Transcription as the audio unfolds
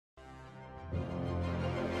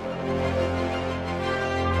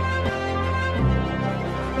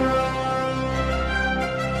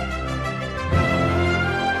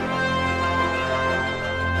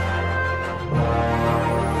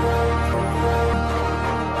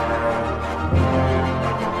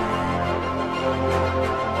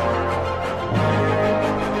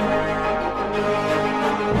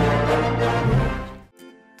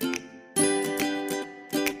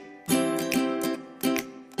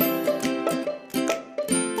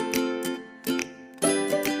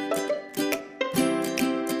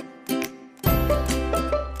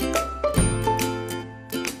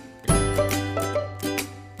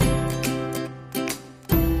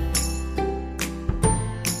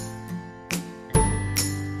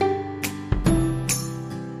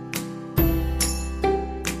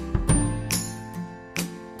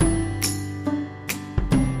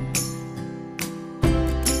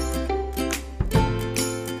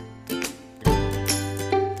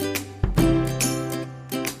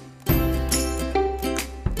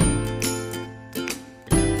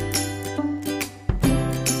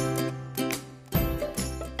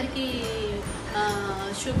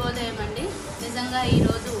శుభోదయం అండి. నిజంగా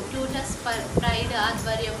ఈరోజు ట్యూటర్స్ ప్రైడ్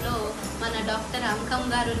ఆధ్వర్యంలో మన డాక్టర్ అంకం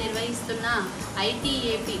గారు నిర్వహిస్తున్న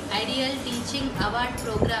ITAP ideal teaching award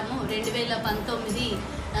programme 2019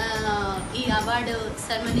 ఈ అవార్డు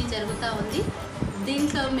సెరమనీ జరుగుతూ ఉంది.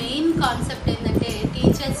 దీంట్లో మెయిన్ కాన్సెప్ట్ ఏంటంటే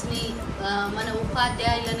టీచర్స్ని మన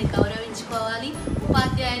ఉపాధ్యాయులని గౌరవించుకోవాలి,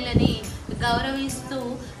 ఉపాధ్యాయులని గౌరవిస్తూ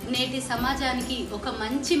నేటి సమాజానికి ఒక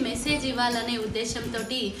మంచి మెసేజ్ ఇవ్వాలనే ఉద్దేశంతో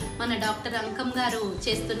మన డాక్టర్ అంకం గారు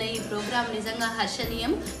చేస్తున్న ఈ ప్రోగ్రాం నిజంగా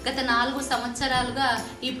హర్షణీయం. గత 4 సంవత్సరాలుగా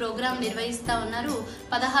ఈ ప్రోగ్రాం నిర్వహిస్తూ ఉన్నారు.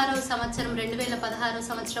 2016వ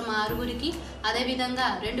సంవత్సరం 6గురికి, అదేవిధంగా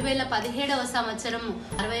 2017వ సంవత్సరం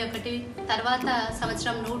 61, తర్వాత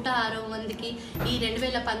సంవత్సరం 106 మందికి, ఈ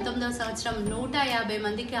 2019వ సంవత్సరం 150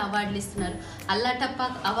 మందికి అవార్డులు ఇస్తున్నారు. అల్లాటప్ప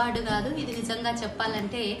అవార్డు కాదు ఇది. నిజంగా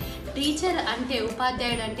చెప్పాలంటే టీచర్ అంటే,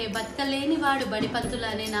 ఉపాధ్యాయుడు అంటే బతకలేని వాడు బడిపంతులు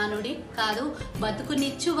అనే నానుడి కాదు,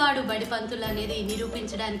 బతుకునిచ్చువాడు బడిపంతులు అనేది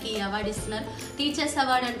నిరూపించడానికి ఈ అవార్డు ఇస్తున్నారు. టీచర్స్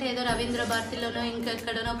అవార్డు అంటే ఏదో రవీంద్ర భారతిలోనో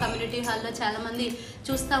ఇంకెక్కడనో కమ్యూనిటీ హాల్లో చాలామంది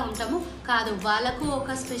చూస్తూ ఉంటాము. కాదు, వాళ్ళకు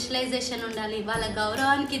ఒక స్పెషలైజేషన్ ఉండాలి. వాళ్ళ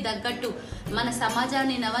గౌరవానికి తగ్గట్టు మన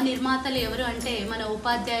సమాజాన్ని నవనిర్మాతలు ఎవరు అంటే మన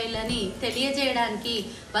ఉపాధ్యాయులని తెలియజేయడానికి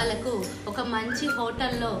వాళ్ళకు ఒక మంచి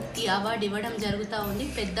హోటల్లో ఈ అవార్డు ఇవ్వడం జరుగుతూ ఉంది.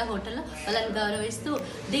 పెద్ద హోటల్లో వాళ్ళని గౌరవిస్తూ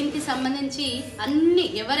దీనికి సంబంధించి అన్ని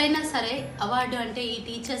ఎవరైనా సరే అవార్డు అంటే ఈ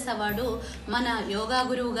టీచర్స్ అవార్డు మన యోగా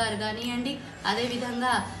గురువు గారు కానివ్వండి,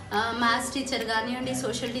 అదేవిధంగా మ్యాథ్స్ టీచర్ కానివ్వండి,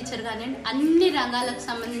 సోషల్ టీచర్ కానివ్వండి, అన్ని రంగాలకు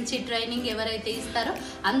సంబంధించి ట్రైనింగ్ ఎవరైతే ఇస్తారో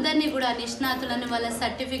అందరినీ కూడా నిష్ణాతులను వాళ్ళ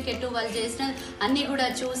సర్టిఫికెట్ వాళ్ళు చేసిన అన్నీ కూడా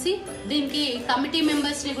చూసి దీనికి కమిటీ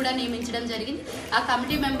మెంబర్స్ని కూడా నియమించడం జరిగింది. ఆ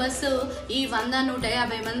కమిటీ మెంబర్స్ ఈ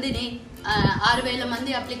 100-150 మందిని 6000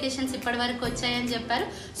 మంది అప్లికేషన్స్ ఇప్పటి వరకు వచ్చాయని చెప్పారు.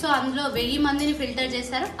 సో అందులో 1000 మందిని ఫిల్టర్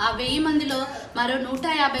చేశారు. ఆ 1000 మందిలో మరో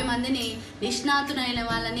 150 మందిని నిష్ణాతులైన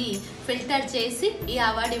వాళ్ళని ఫిల్టర్ చేసి ఈ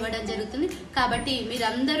అవార్డు ఇవ్వడం జరుగుతుంది. కాబట్టి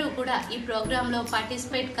మీరందరూ కూడా ఈ ప్రోగ్రాంలో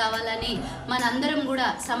పార్టిసిపేట్ కావాలని, మనందరం కూడా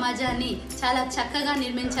సమాజాన్ని చాలా చక్కగా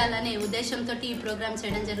నిర్మించాలనే ఉద్దేశంతో ఈ ప్రోగ్రాం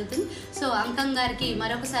చేయడం జరుగుతుంది. సో అంకం గారికి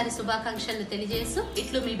మరొకసారి శుభాకాంక్షలు తెలియజేస్తూ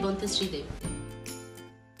ఇట్లు మీ బొంతు శ్రీదేవి.